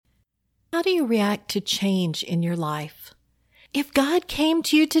How do you react to change in your life? If God came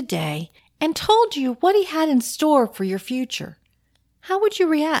to you today and told you what He had in store for your future, how would you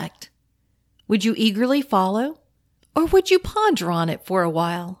react? Would you eagerly follow, or would you ponder on it for a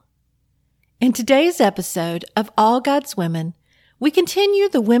while? In today's episode of All God's Women, we continue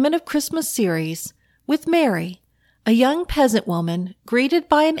the Women of Christmas series with Mary, a young peasant woman greeted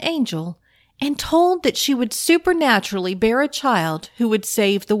by an angel and told that she would supernaturally bear a child who would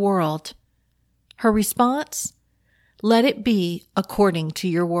save the world. Her response? Let it be according to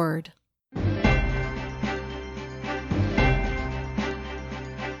your word.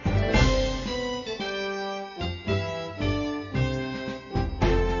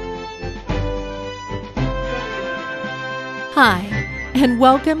 Hi, and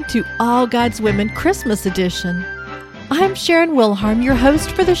welcome to All God's Women Christmas Edition. I'm Sharon Wilharm, your host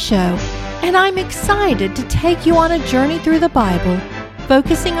for the show, and I'm excited to take you on a journey through the Bible,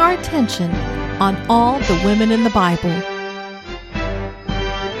 focusing our attention on all the women in the Bible.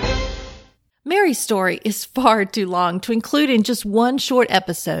 Mary's story is far too long to include in just one short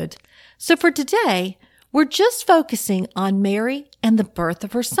episode, so for today, we're just focusing on Mary and the birth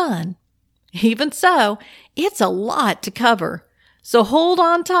of her son. Even so, it's a lot to cover, so hold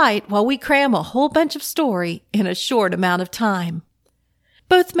on tight while we cram a whole bunch of story in a short amount of time.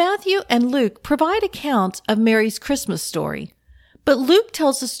 Both Matthew and Luke provide accounts of Mary's Christmas story, but Luke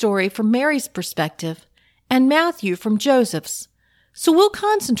tells the story from Mary's perspective and Matthew from Joseph's, so we'll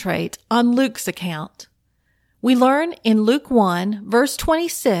concentrate on Luke's account. We learn in Luke 1, verse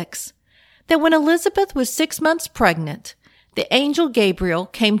 26, that when Elizabeth was 6 months pregnant, the angel Gabriel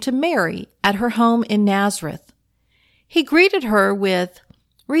came to Mary at her home in Nazareth. He greeted her with,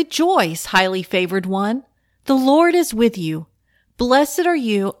 "Rejoice, highly favored one, the Lord is with you. Blessed are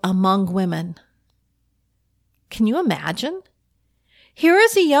you among women." Can you imagine? Here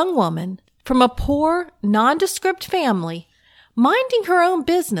is a young woman from a poor, nondescript family, minding her own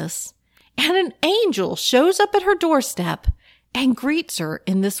business, and an angel shows up at her doorstep and greets her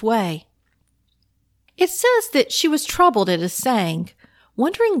in this way. It says that she was troubled at his saying,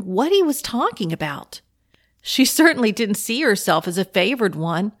 wondering what he was talking about. She certainly didn't see herself as a favored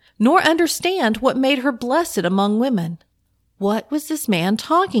one, nor understand what made her blessed among women. What was this man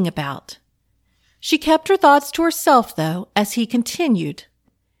talking about? She kept her thoughts to herself, though, as he continued.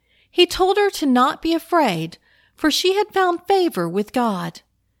 He told her to not be afraid, for she had found favor with God.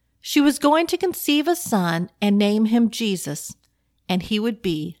 She was going to conceive a son and name him Jesus, and he would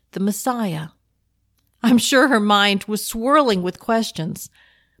be the Messiah. I'm sure her mind was swirling with questions,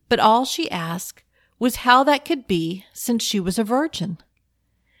 but all she asked was how that could be since she was a virgin.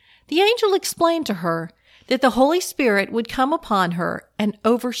 The angel explained to her that the Holy Spirit would come upon her and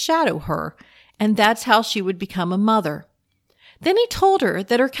overshadow her, and that's how she would become a mother. Then he told her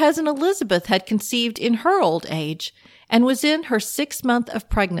that her cousin Elizabeth had conceived in her old age and was in her 6th month of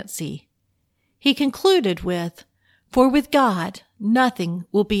pregnancy. He concluded with, "For with God, nothing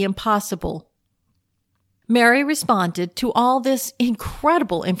will be impossible." Mary responded to all this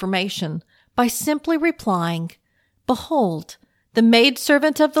incredible information by simply replying, "Behold, the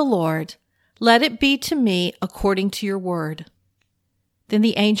maidservant of the Lord, let it be to me according to your word." Then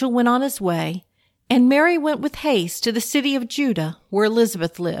the angel went on his way, and Mary went with haste to the city of Judah where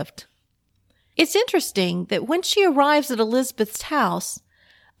Elizabeth lived. It's interesting that when she arrives at Elizabeth's house,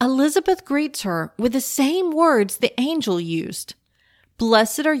 Elizabeth greets her with the same words the angel used.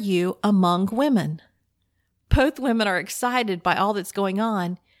 "Blessed are you among women." Both women are excited by all that's going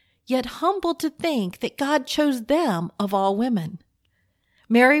on, yet humbled to think that God chose them of all women.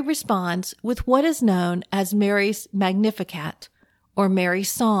 Mary responds with what is known as Mary's Magnificat, or Mary's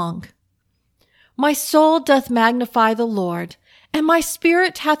song. "My soul doth magnify the Lord, and my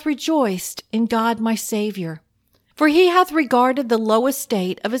spirit hath rejoiced in God my Savior. For he hath regarded the low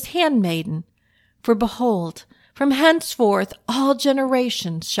estate of his handmaiden. For behold, from henceforth all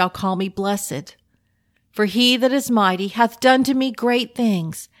generations shall call me blessed. For he that is mighty hath done to me great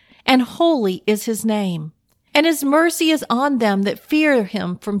things, and holy is his name. And his mercy is on them that fear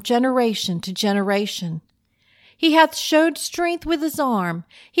him from generation to generation. He hath showed strength with his arm.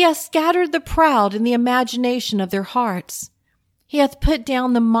 He hath scattered the proud in the imagination of their hearts. He hath put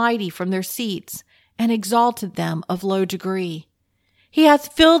down the mighty from their seats, and exalted them of low degree. He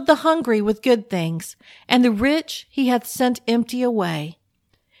hath filled the hungry with good things, and the rich he hath sent empty away.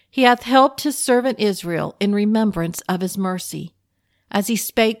 He hath helped his servant Israel in remembrance of his mercy, as he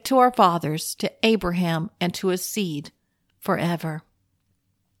spake to our fathers, to Abraham, and to his seed forever."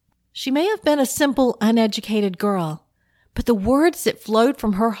 She may have been a simple, uneducated girl, but the words that flowed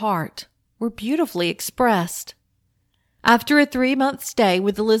from her heart were beautifully expressed. After a 3-month stay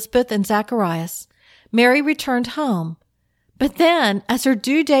with Elizabeth and Zacharias, Mary returned home. But then, as her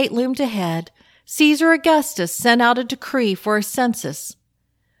due date loomed ahead, Caesar Augustus sent out a decree for a census.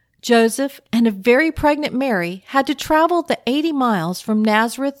 Joseph and a very pregnant Mary had to travel the 80 miles from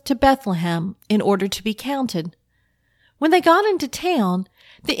Nazareth to Bethlehem in order to be counted. When they got into town,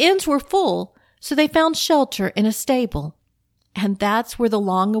 the inns were full, so they found shelter in a stable. And that's where the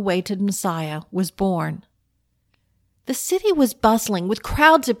long-awaited Messiah was born. The city was bustling with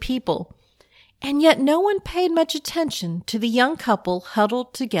crowds of people, and yet no one paid much attention to the young couple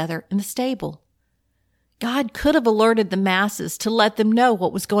huddled together in the stable. God could have alerted the masses to let them know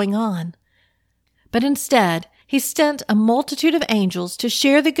what was going on. But instead, he sent a multitude of angels to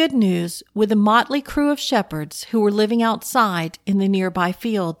share the good news with a motley crew of shepherds who were living outside in the nearby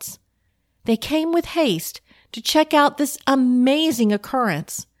fields. They came with haste to check out this amazing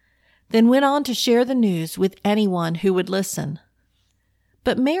occurrence, then went on to share the news with anyone who would listen.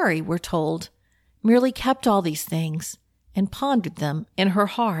 But Mary, we're told, merely kept all these things and pondered them in her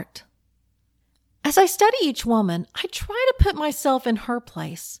heart. As I study each woman, I try to put myself in her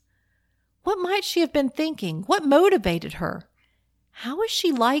place. What might she have been thinking? What motivated her? How is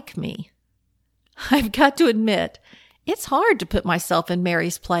she like me? I've got to admit, it's hard to put myself in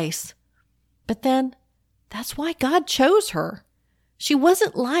Mary's place. But then, that's why God chose her. She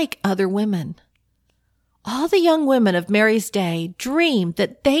wasn't like other women. All the young women of Mary's day dreamed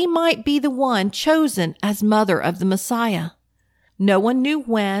that they might be the one chosen as mother of the Messiah. No one knew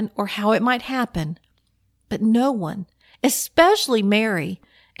when or how it might happen, but no one, especially Mary,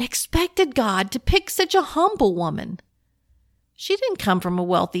 expected God to pick such a humble woman. She didn't come from a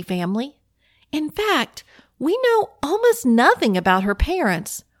wealthy family. In fact, we know almost nothing about her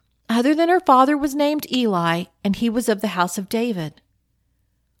parents, other than her father was named Eli and he was of the house of David.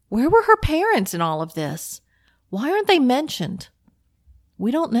 Where were her parents in all of this? Why aren't they mentioned? We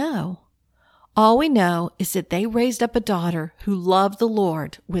don't know. All we know is that they raised up a daughter who loved the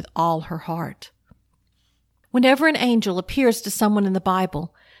Lord with all her heart. Whenever an angel appears to someone in the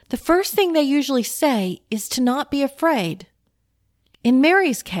Bible, the first thing they usually say is to not be afraid. In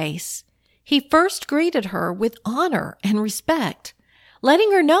Mary's case, he first greeted her with honor and respect,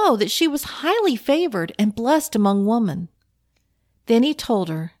 letting her know that she was highly favored and blessed among women. Then he told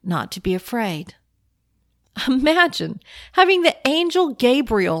her not to be afraid. Imagine having the angel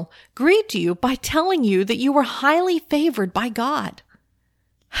Gabriel greet you by telling you that you were highly favored by God.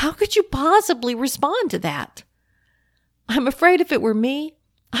 How could you possibly respond to that? I'm afraid if it were me,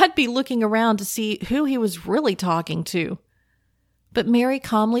 I'd be looking around to see who he was really talking to. But Mary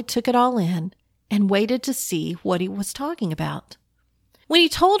calmly took it all in and waited to see what he was talking about. When he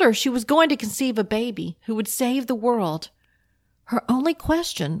told her she was going to conceive a baby who would save the world, her only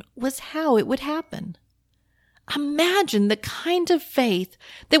question was how it would happen. Imagine the kind of faith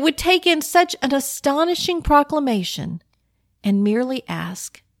that would take in such an astonishing proclamation and merely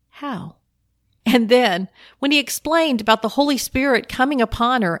ask, how? And then, when he explained about the Holy Spirit coming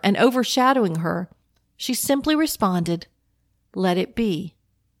upon her and overshadowing her, she simply responded, "Let it be."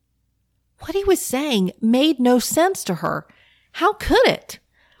 What he was saying made no sense to her. How could it?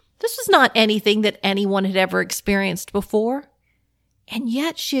 This was not anything that anyone had ever experienced before. And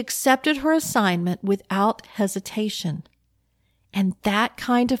yet she accepted her assignment without hesitation. And that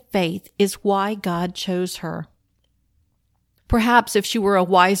kind of faith is why God chose her. Perhaps if she were a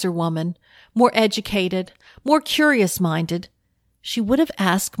wiser woman, more educated, more curious-minded, she would have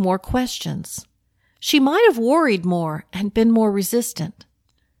asked more questions. She might have worried more and been more resistant.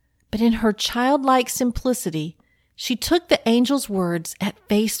 But in her childlike simplicity, she took the angel's words at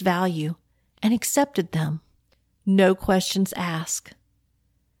face value and accepted them. No questions asked.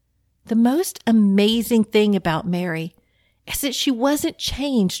 The most amazing thing about Mary is that she wasn't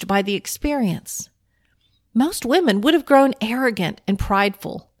changed by the experience. Most women would have grown arrogant and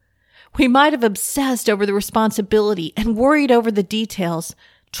prideful. We might have obsessed over the responsibility and worried over the details,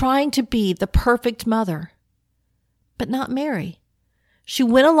 trying to be the perfect mother. But not Mary. She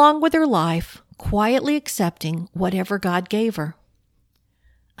went along with her life, quietly accepting whatever God gave her.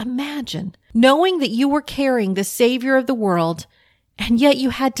 Imagine knowing that you were carrying the Savior of the world, and yet you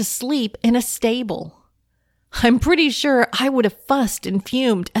had to sleep in a stable. I'm pretty sure I would have fussed and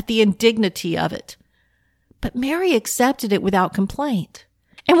fumed at the indignity of it. But Mary accepted it without complaint.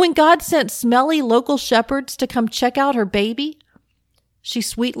 And when God sent smelly local shepherds to come check out her baby, she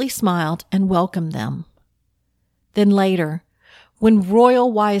sweetly smiled and welcomed them. Then later, when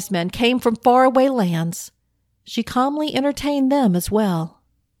royal wise men came from faraway lands, she calmly entertained them as well.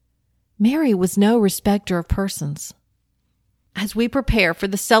 Mary was no respecter of persons. As we prepare for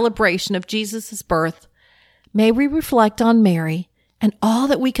the celebration of Jesus' birth, May we reflect on Mary and all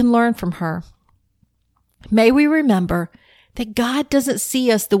that we can learn from her. May we remember that God doesn't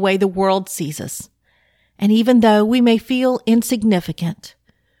see us the way the world sees us. And even though we may feel insignificant,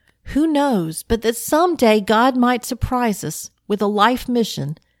 who knows but that someday God might surprise us with a life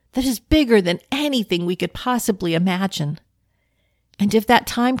mission that is bigger than anything we could possibly imagine. And if that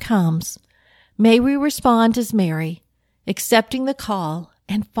time comes, may we respond as Mary, accepting the call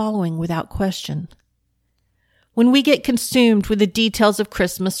and following without question. When we get consumed with the details of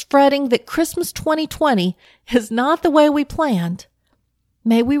Christmas, fretting that Christmas 2020 is not the way we planned,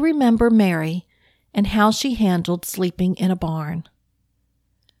 may we remember Mary and how she handled sleeping in a barn.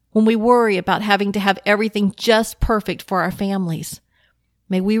 When we worry about having to have everything just perfect for our families,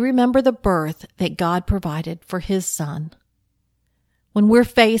 may we remember the birth that God provided for His Son. When we're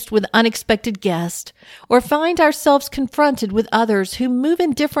faced with unexpected guests or find ourselves confronted with others who move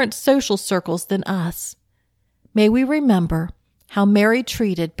in different social circles than us, may we remember how Mary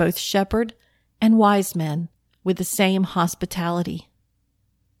treated both shepherd and wise men with the same hospitality.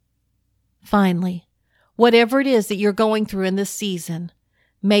 Finally, whatever it is that you're going through in this season,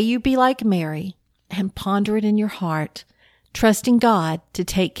 may you be like Mary and ponder it in your heart, trusting God to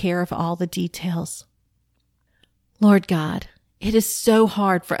take care of all the details. Lord God, it is so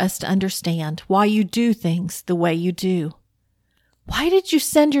hard for us to understand why you do things the way you do. Why did you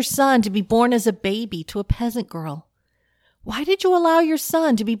send your son to be born as a baby to a peasant girl? Why did you allow your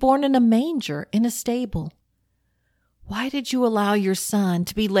son to be born in a manger in a stable? Why did you allow your son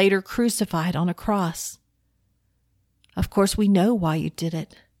to be later crucified on a cross? Of course, we know why you did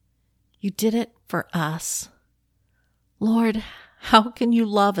it. You did it for us. Lord, how can you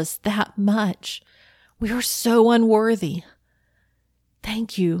love us that much? We are so unworthy.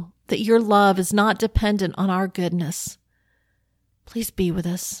 Thank you that your love is not dependent on our goodness. Please be with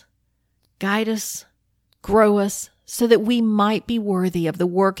us, guide us, grow us, so that we might be worthy of the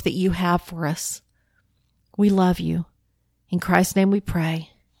work that you have for us. We love you. In Christ's name we pray.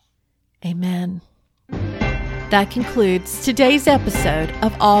 Amen. That concludes today's episode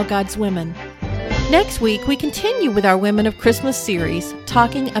of All God's Women. Next week, we continue with our Women of Christmas series,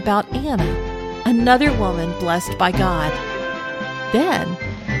 talking about Anna, another woman blessed by God. Then,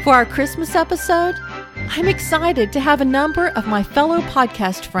 for our Christmas episode, I'm excited to have a number of my fellow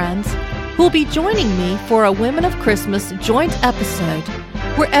podcast friends who will be joining me for a Women of Christmas joint episode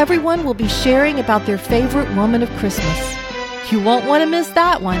where everyone will be sharing about their favorite woman of Christmas. You won't want to miss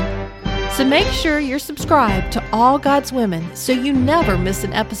that one. So make sure you're subscribed to All God's Women so you never miss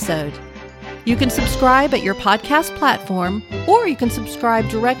an episode. You can subscribe at your podcast platform, or you can subscribe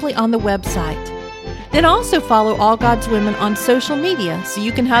directly on the website. Then also follow All God's Women on social media so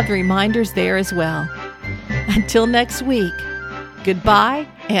you can have the reminders there as well. Until next week, goodbye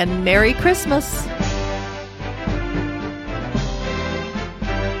and Merry Christmas.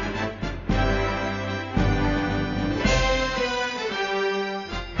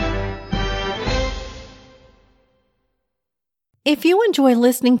 If you enjoy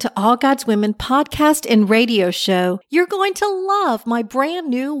listening to All God's Women podcast and radio show, you're going to love my brand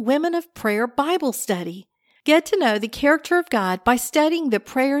new Women of Prayer Bible study. Get to know the character of God by studying the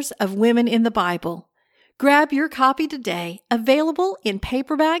prayers of women in the Bible. Grab your copy today, available in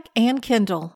paperback and Kindle.